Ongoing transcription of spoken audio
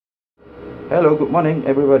Hello, good morning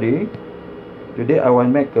everybody. Today I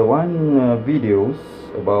will make one videos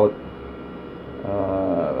about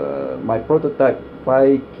my prototype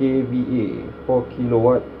 5 kVA 4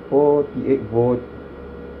 kilowatt 48 volt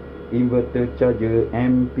inverter charger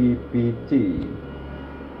MPPT.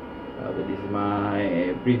 This is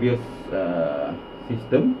my previous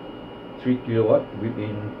system, 3 kilowatt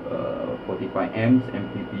within 45 amps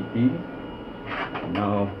MPPT.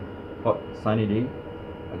 Now hot sunny day,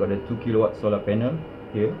 I got a 2 kilowatt solar panel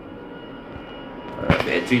here.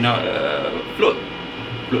 Battery now float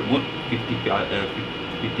mode 50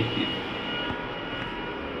 feet.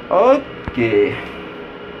 Okay,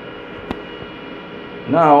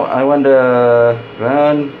 now I want to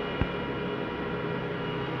run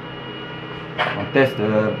test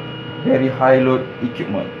the very high load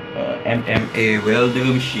equipment, MMA Welder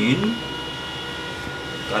machine.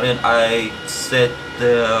 Current I set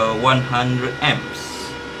 100 amps.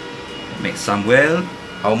 Make some weld.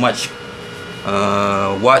 How much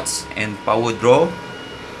watts and power draw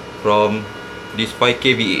from this 5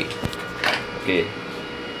 kVA. Okay,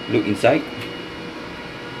 look inside.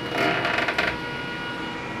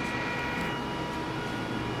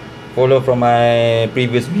 Follow from my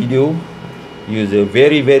previous video. Use a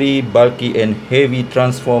very bulky and heavy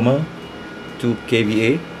transformer, 2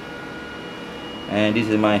 kVA, and this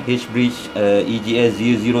is my H-bridge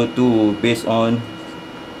EGS002 based on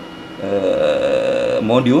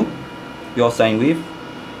module pure sine wave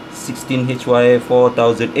 16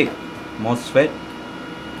 Hy4008 mosfet,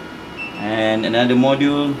 and another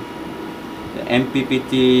module, the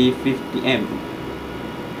MPPT 50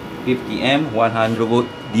 amp 100 volt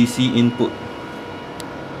DC input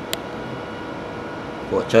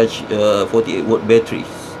for charge 48 volt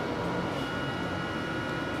batteries.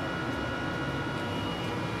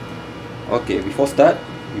 Okay, before start,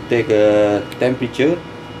 we take a temperature.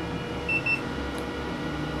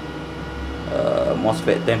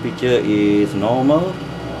 MOSFET temperature is normal,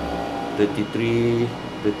 33,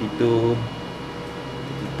 32,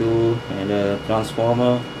 and the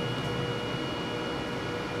transformer.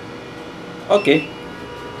 Okay.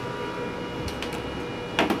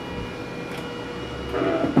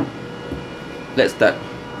 Let's start.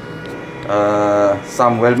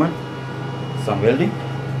 Some welding.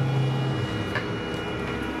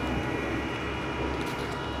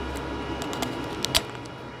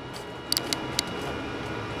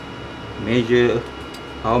 Measure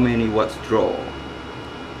how many watts draw.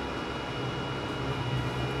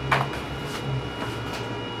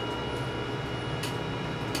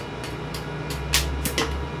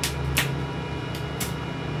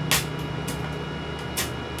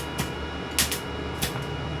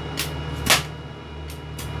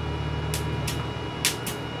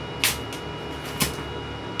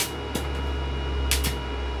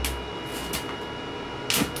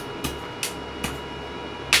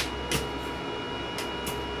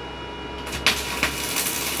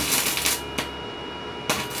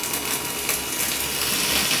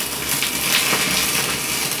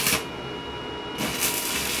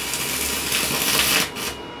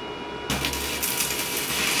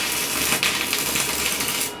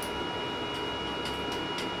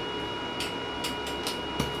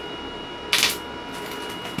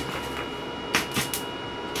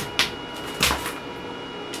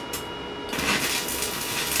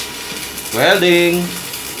 Welding.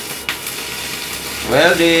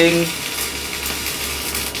 Welding.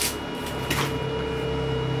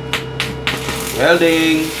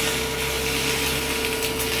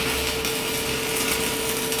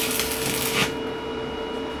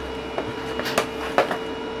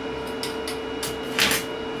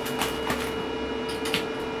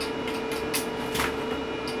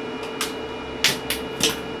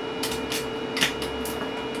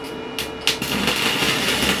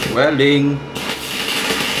 Welding.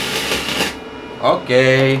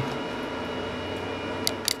 Okay.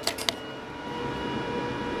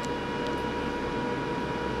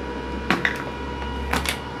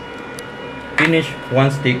 Finish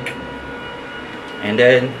one stick, and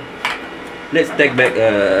then let's take back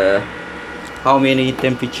how many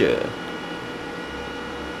temperature.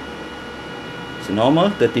 It's normal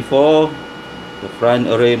 34. The front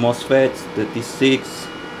array MOSFETs 36.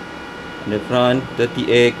 In the front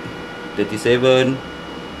 38, 37,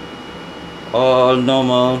 all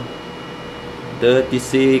normal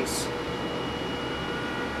 36.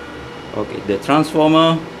 Okay, the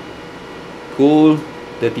transformer cool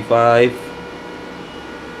 35,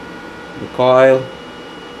 the coil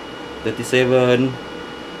 37,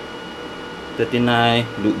 39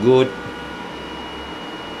 look good,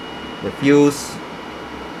 the fuse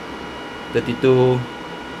 32,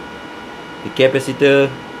 the capacitor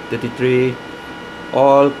 33,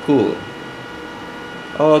 all cool.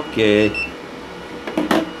 Okay,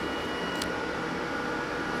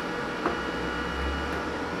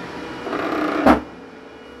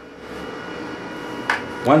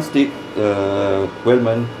 one stick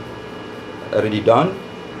weldment already done.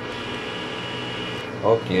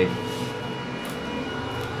 Okay,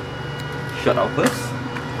 shut out first.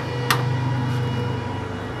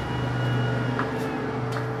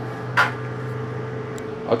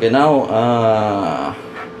 Okay, now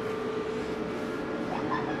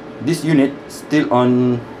this unit still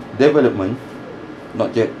on development,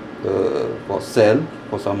 not yet for sale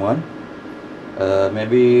for someone.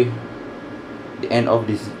 Maybe the end of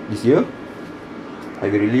this year I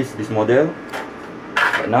will release this model.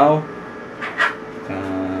 But now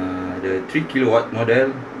the 3 kilowatt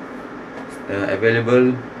model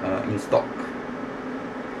available in stock.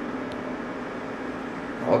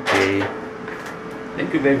 Okay,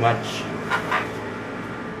 thank you very much.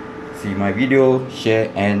 See my video, share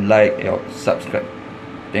and like or subscribe.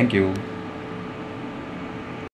 Thank you.